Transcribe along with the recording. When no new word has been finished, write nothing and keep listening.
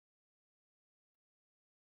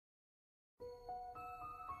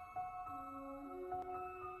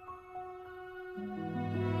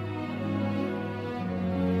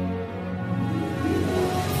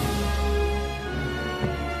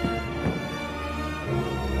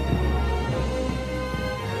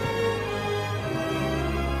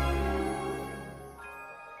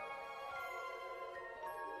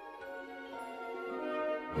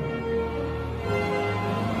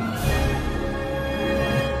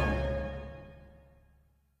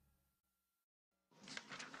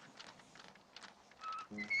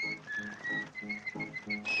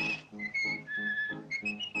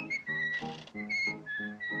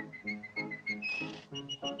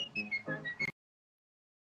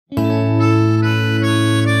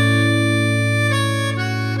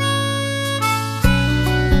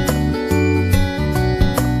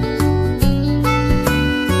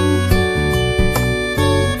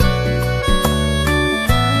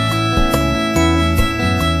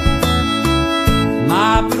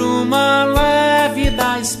uma leve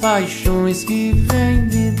das paixões que vem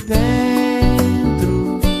de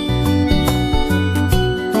dentro.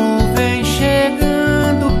 Tu vem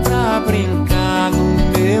chegando pra brincar no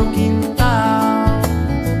meu quintal.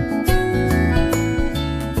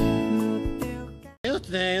 Eu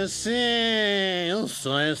tenho sim um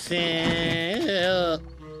sonho seu.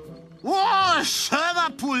 Chama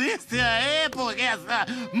a polícia aí, porque essa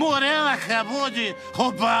morena acabou de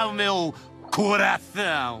roubar o meu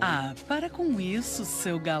coração. Ah, para com isso,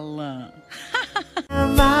 seu galã.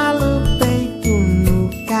 Cavalo peito no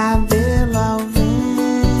cabelo ao vento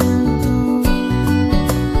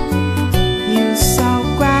e o sol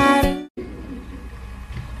claro.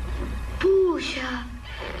 Puxa.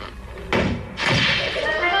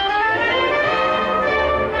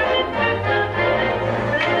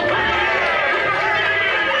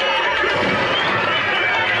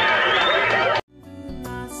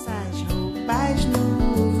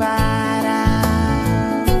 No varal,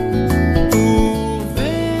 tu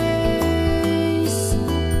vens,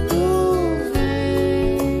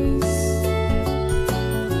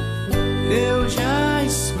 eu já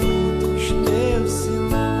escuto os teus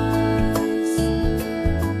sinais.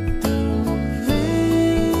 Tu vens,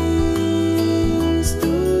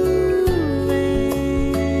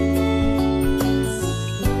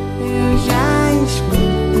 eu já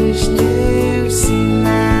escuto os teus sinais.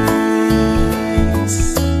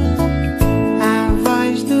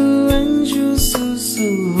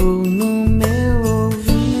 Sussurrou no meu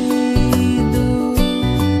ouvido.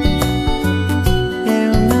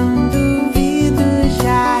 Eu não duvido,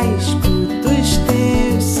 já escuto os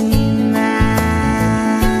teus sinais.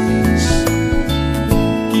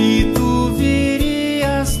 Que tu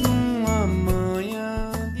virias numa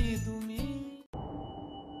manhã de domingo.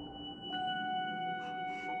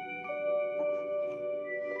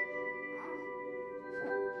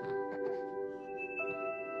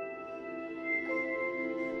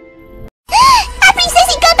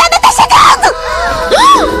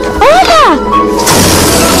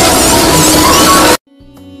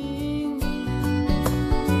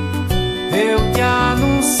 Eu te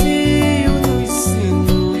anuncio nos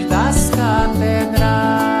sinos das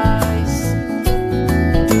catedrais.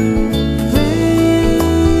 Tu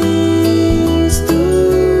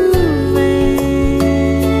vens,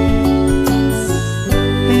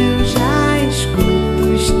 eu já escuto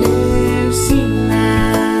os teus sinais.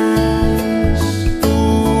 Tu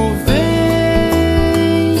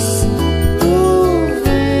vens,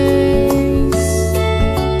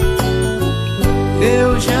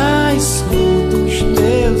 eu já escuto os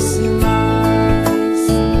teus sinais.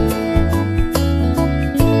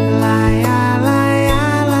 Laia,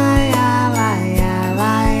 laia, laia, laia,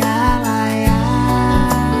 laia, laia.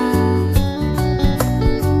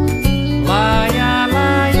 Laia,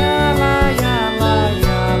 laia, laia,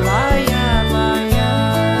 laia, laia, laia.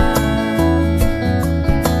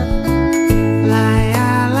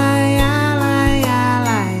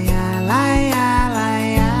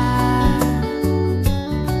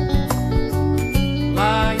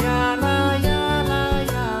 Laia, laia, laia,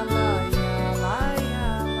 laia, laia, laia.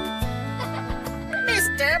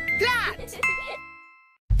 Mr. Plot!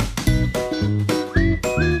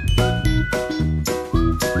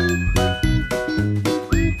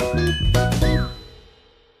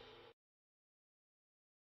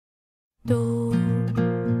 Tu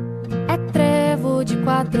é trevo de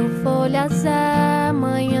 4 folhas, é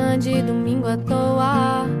manhã de domingo à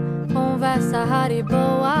toa, conversa rara e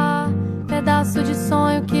boa, pedaço de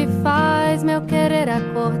sonho que faz meu querer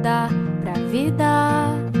acordar pra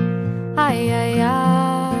vida. Ai, ai,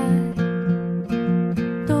 ai.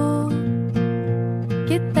 Tu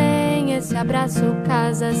que tem esse abraço,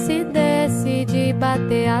 casa, se decide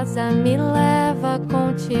bater asa, me leva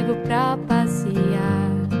contigo pra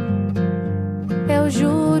passear. Eu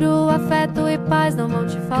juro, afeto e paz não vão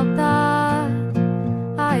te faltar.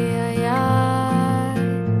 Ai, ai, ai.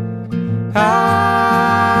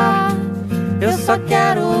 Ah, eu só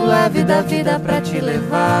quero leve da vida pra te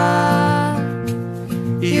levar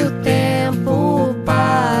e o tempo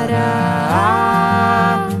parar.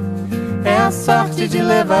 É a sorte de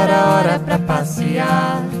levar a hora pra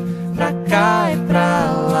passear, pra cá e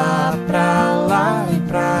pra lá, pra lá e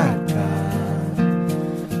pra cá.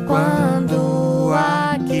 Quando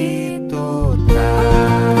aqui tu tá.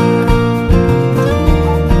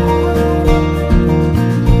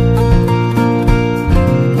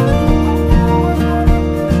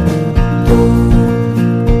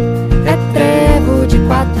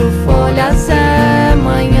 Folhas, é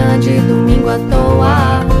manhã de domingo à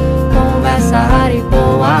toa, conversa rara e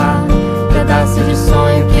boa, pedaço de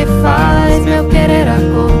sonho que faz meu querer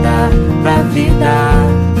acordar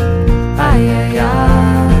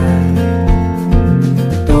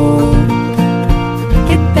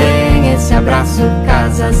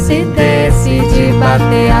se decide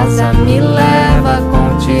bater asa, me leva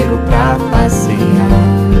contigo pra passear.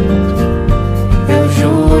 Eu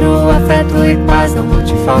juro, afeto e paz não vou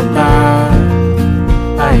te faltar.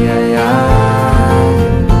 Ai, ai,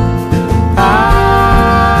 ai.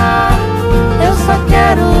 Ah, eu só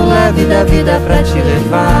quero leve da vida pra te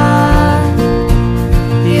levar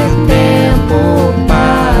e o tempo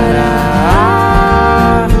parar.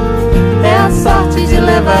 É a sorte de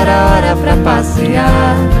levar a hora pra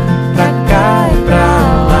passear, pra cá e pra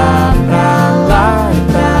lá, pra lá e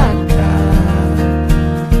pra cá.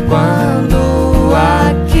 Quando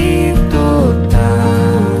aqui tu tá,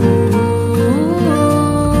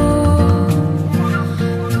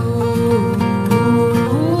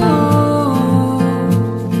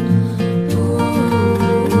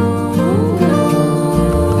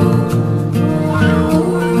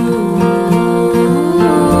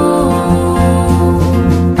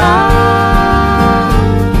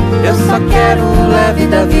 eu só quero leve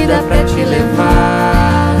da vida pra te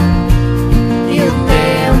levar e o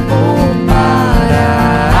tempo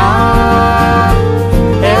parar.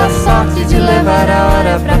 É a sorte de levar a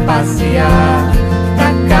hora pra passear,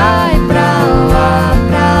 pra cá e pra lá,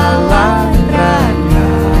 pra lá e pra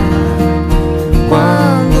cá.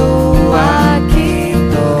 Quando aqui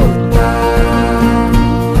tu tá,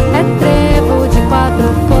 é trevo de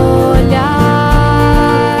 4 folhas,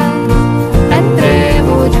 é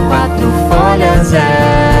trevo de 4 folhas, é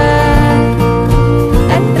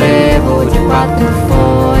trevo de 4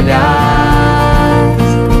 folhas,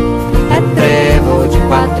 é trevo de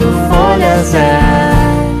 4 folhas, é.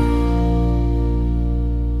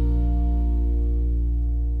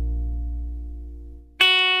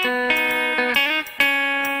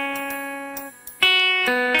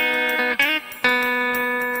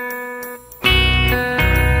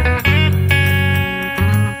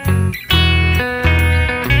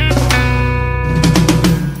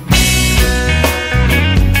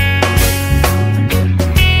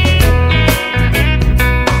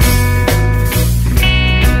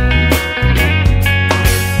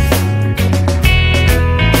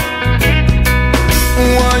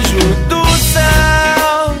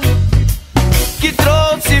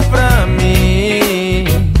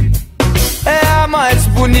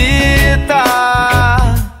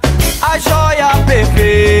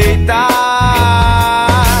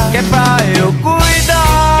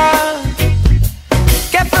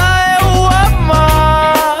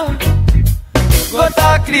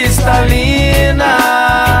 Cristalina,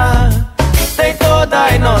 tem toda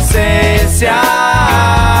a inocência.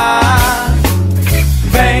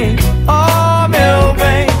 Vem, oh meu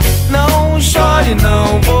bem, não chore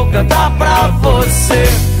não, vou cantar pra você.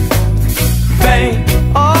 Vem,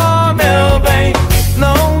 oh meu bem,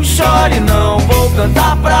 não chore não, vou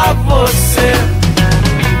cantar pra você.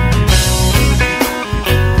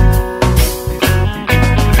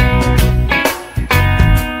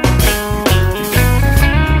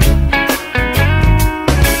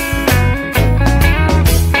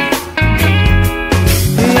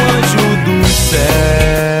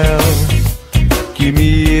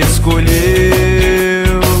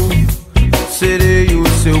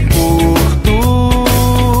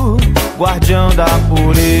 Guardião da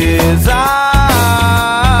pureza,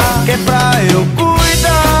 que é pra eu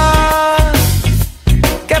cuidar,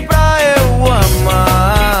 que é pra eu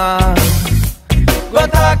amar.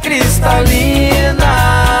 Gota cristalina,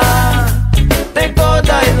 tem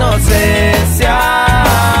toda a inocência.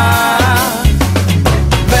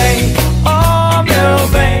 Vem, oh meu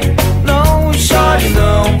bem, não chore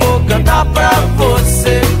não, vou cantar pra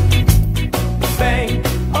você. Vem,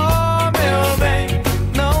 oh meu bem,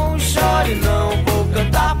 não chore não, vou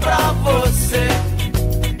cantar pra você.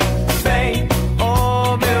 Vem, oh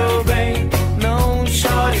meu bem, não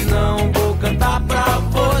chore não, vou cantar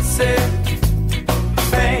pra você.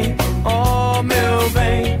 Vem, oh meu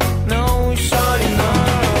bem, não chore não,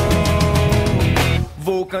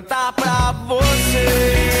 vou cantar pra você.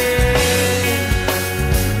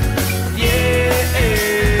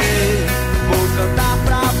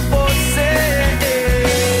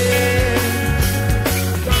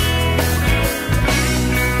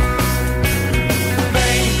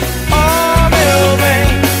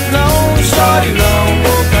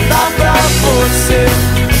 Você.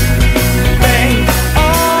 Vem,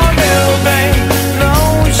 oh meu bem,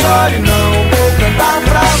 não chore não, vou cantar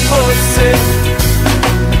pra você.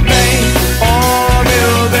 Vem, oh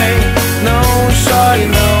meu bem, não chore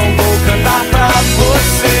não, vou cantar pra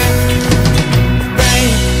você. Vem,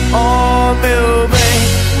 oh meu bem,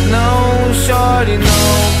 não chore não,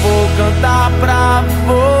 vou cantar pra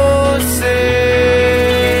você.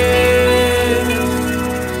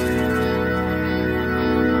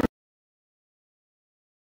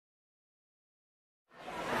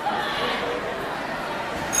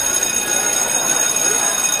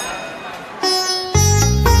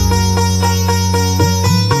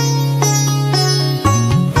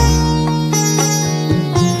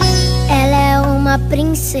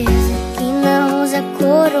 princesa que não usa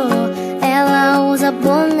coroa, ela usa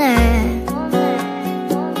boné.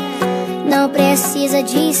 Não precisa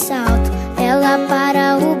de salto, ela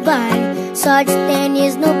para o baile só de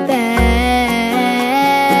tênis no pé.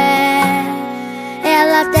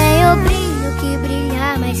 Ela tem o brilho que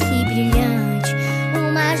brilha mais que brilhante,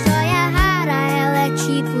 uma joia rara, ela é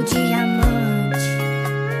tipo diamante.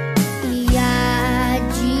 E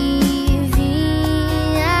adivinha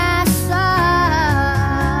só,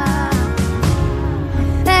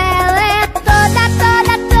 ela é toda,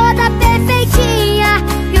 toda, toda perfeitinha.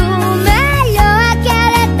 E o melhor é que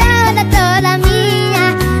ela é toda, toda minha.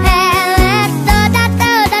 Ela é toda,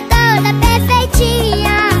 toda, toda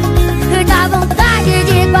perfeitinha. Dá vontade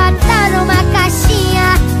de botar numa caixinha.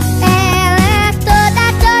 Ela é toda,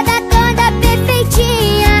 toda, toda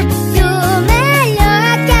perfeitinha. E o melhor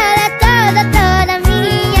é que ela é toda, toda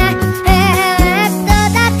minha. Ela é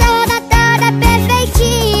toda, toda, toda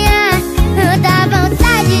perfeitinha. Dá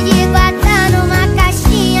vontade de botar numa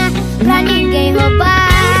caixinha pra ninguém roubar.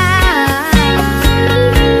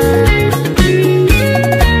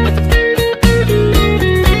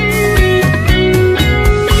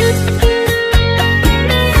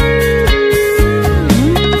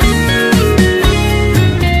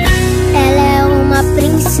 Ela é uma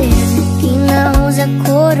princesa que não usa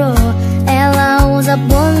coroa, ela usa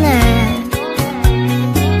boné.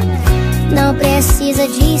 Não precisa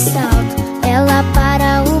de salto, ela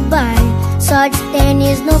para o baile só de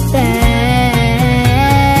tênis no pé.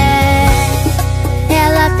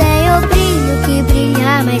 Ela tem o brilho que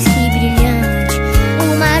brilha mais que brilhante,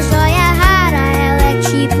 uma joia rara, ela é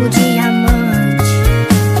tipo diamante.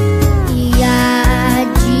 E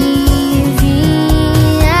adivinha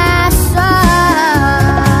só,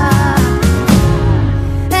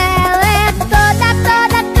 ela é toda,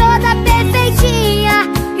 toda, toda perfeitinha.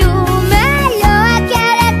 E o melhor é que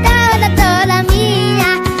ela é toda, toda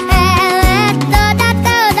minha. Ela é toda,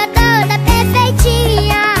 toda, toda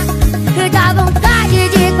perfeitinha. Dá vontade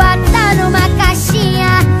de botar numa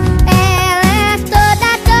caixinha. Ela é toda,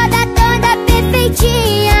 toda, toda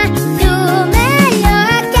perfeitinha. E o melhor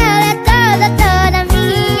é que ela é toda, toda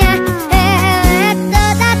minha. Ela é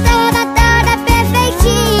toda, toda, toda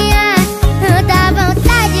perfeitinha. Dá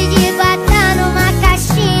vontade de botar numa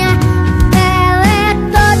caixinha. Ela é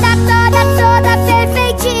toda, toda, toda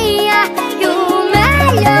perfeitinha. E o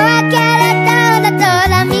melhor é que ela é toda,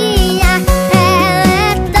 toda minha. Ela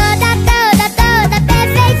é toda, toda, toda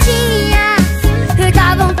perfeitinha. Dá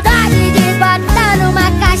vontade de botar numa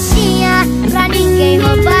caixinha pra ninguém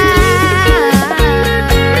roubar.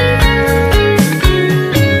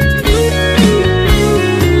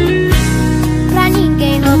 Pra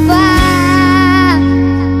ninguém roubar.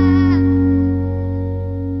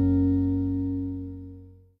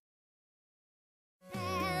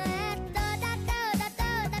 Ela é toda, toda,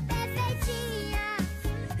 toda perfeitinha.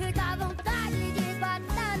 Dá vontade de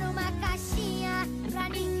botar numa caixinha pra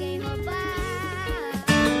ninguém roubar.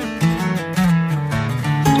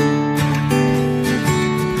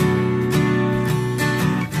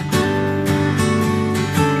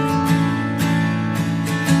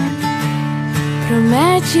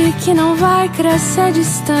 Promete que não vai crescer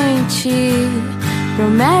distante,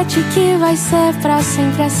 promete que vai ser pra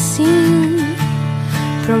sempre assim.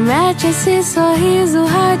 Promete esse sorriso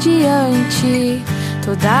radiante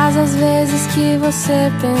todas as vezes que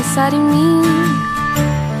você pensar em mim.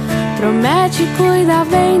 Promete cuidar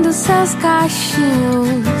bem dos seus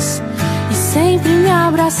cachinhos e sempre me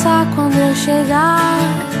abraçar quando eu chegar.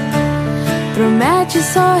 Promete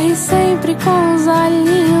sorrir sempre com os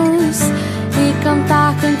olhinhos e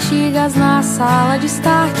cantar cantigas na sala de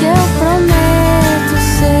estar. Que eu prometo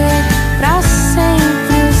ser pra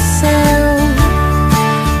sempre o seu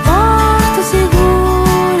porto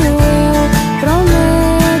seguro. Eu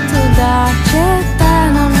prometo dar-te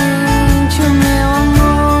eternamente o meu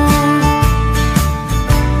amor.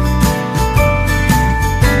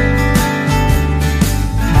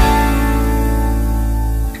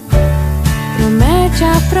 Promete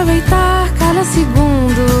aproveitar cada segundo